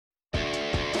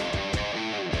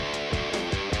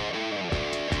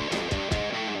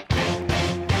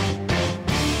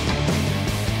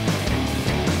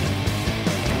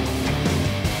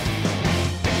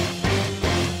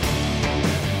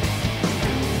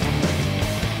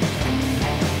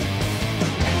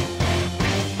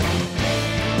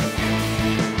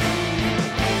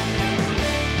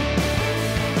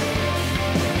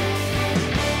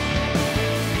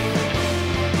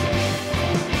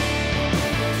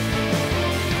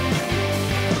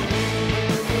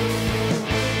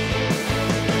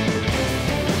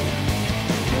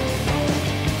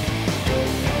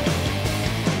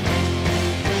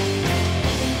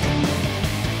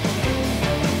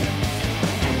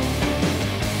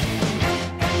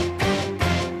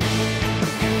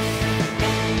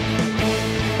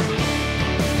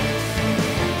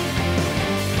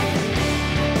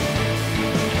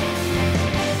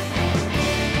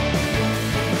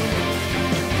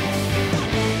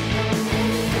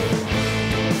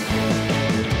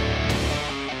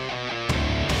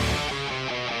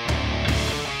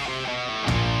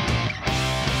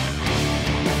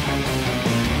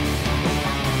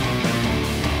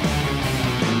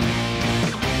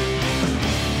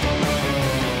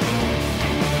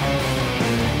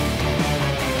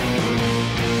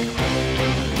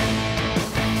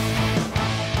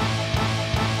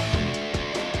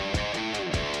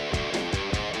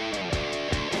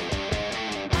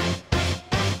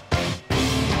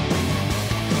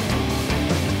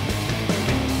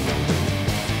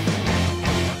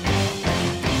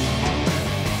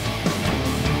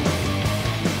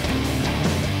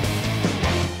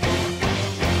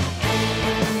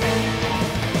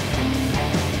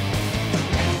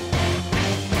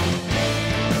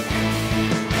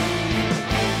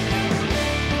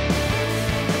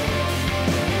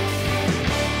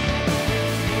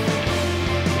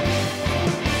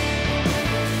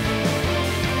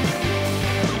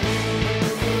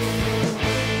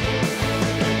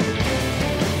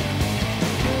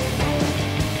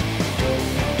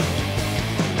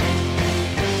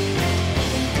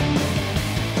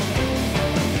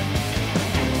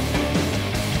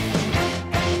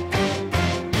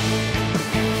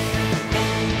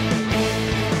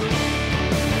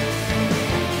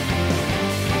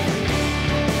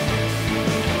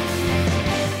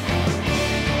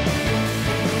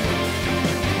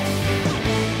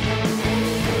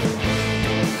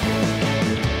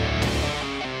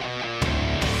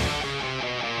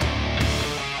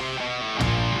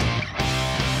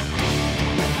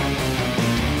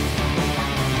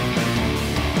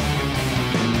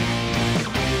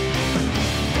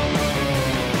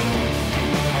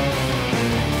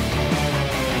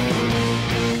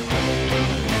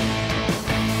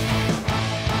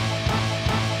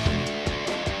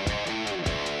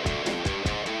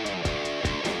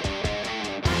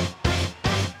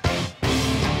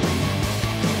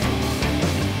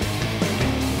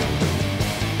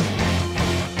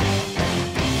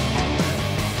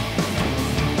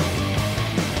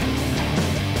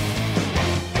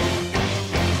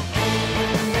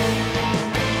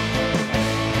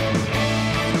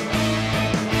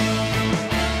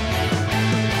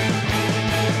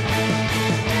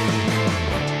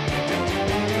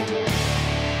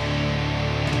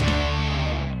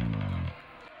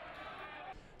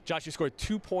Josh, you scored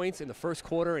 2 points in the first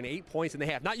quarter and 8 points in the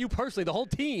half. Not you personally, the whole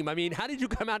team. I mean, how did you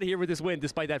come out of here with this win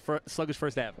despite that sluggish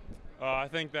first half? I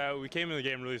think that we came into the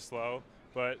game really slow,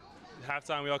 but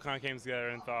halftime we all kind of came together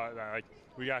and thought that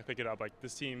we got to pick it up.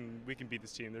 This team, we can beat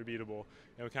this team. They're beatable.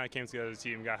 And we kind of came together as a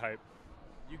team and got hype.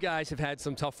 You guys have had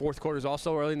some tough fourth quarters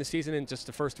also early in the season in just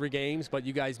the first 3 games, but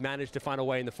you guys managed to find a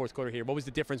way in the fourth quarter here. What was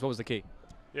the difference? What was the key?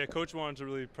 Yeah, Coach wanted to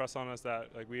really press on us that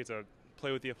we had to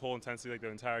play with the whole intensity the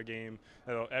entire game.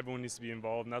 That everyone needs to be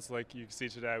involved, and that's you can see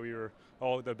today.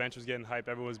 The bench was getting hype.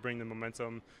 Everyone was bringing the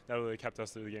momentum. That really kept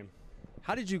us through the game.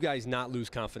 How did you guys not lose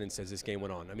confidence as this game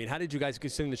went on? I mean, how did you guys,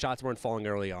 considering the shots weren't falling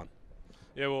early on?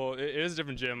 Yeah, well, it is a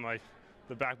different gym.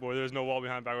 The backboard, there was no wall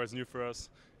behind the backboard. It's new for us.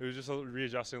 It was just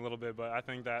readjusting a little bit, but I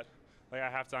think that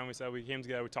at halftime we said we came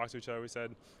together, we talked to each other, we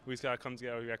said we just got to come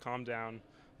together, we got to calm down.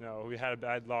 We had a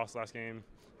bad loss last game,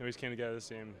 and we just came together this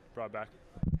game, brought it back.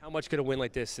 How much could a win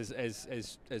like this,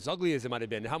 as ugly as it might have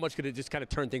been, how much could it just kind of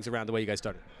turn things around the way you guys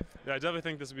started? Yeah, I definitely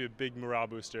think this would be a big morale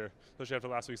booster, especially after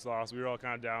last week's loss. We were all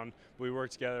kind of down, but we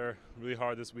worked together really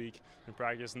hard this week in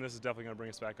practice, and this is definitely going to bring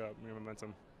us back up, bring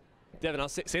momentum. Devin,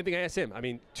 same thing I asked him. I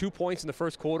mean, 2 points in the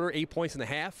first quarter, 8 points in the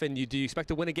half, and do you expect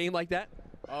to win a game like that?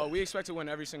 We expect to win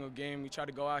every single game. We try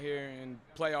to go out here and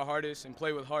play our hardest and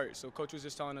play with heart. So Coach was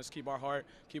just telling us keep our heart,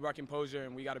 keep our composure,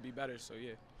 and we got to be better. So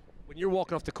yeah. When you're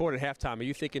walking off the court at halftime, are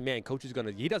you thinking, man, Coach is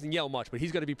he doesn't yell much, but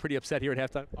he's going to be pretty upset here at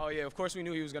halftime? Oh yeah, of course we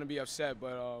knew he was going to be upset.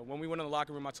 But when we went in the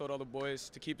locker room, I told all the boys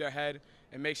to keep their head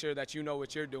and make sure that you know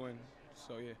what you're doing.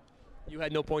 So yeah. You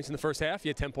had no points in the first half. You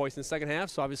had 10 points in the second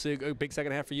half, so obviously a big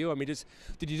second half for you. I mean,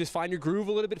 did you just find your groove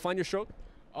a little bit, find your stroke?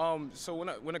 So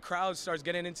when a crowd starts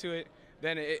getting into it,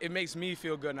 then it makes me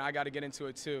feel good, and I got to get into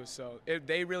it too. So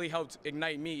they really helped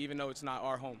ignite me, even though it's not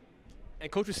our home.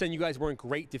 And Coach was saying you guys weren't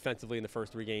great defensively in the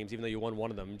first 3 games, even though you won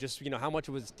one of them. Just how much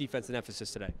was defense an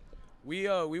emphasis today? We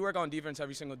work on defense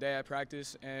every single day at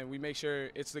practice, and we make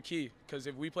sure it's the key. Because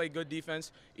if we play good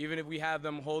defense, even if we have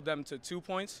them hold them to 2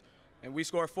 points, and we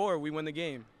score 4, we win the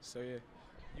game. So yeah.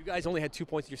 You guys only had 2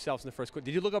 points yourselves in the first quarter.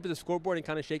 Did you look up at the scoreboard and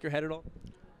kind of shake your head at all?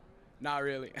 Not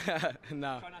really.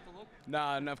 No. Try not to look?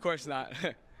 No, of course not.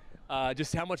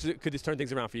 Just how much could this turn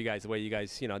things around for you guys, the way you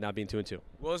guys, now being 2-2?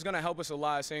 Well, it's going to help us a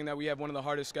lot, saying that we have one of the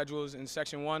hardest schedules in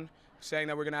Section 1, saying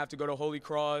that we're going to have to go to Holy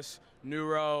Cross, New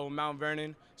Row, Mount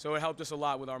Vernon. So it helped us a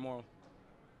lot with our moral.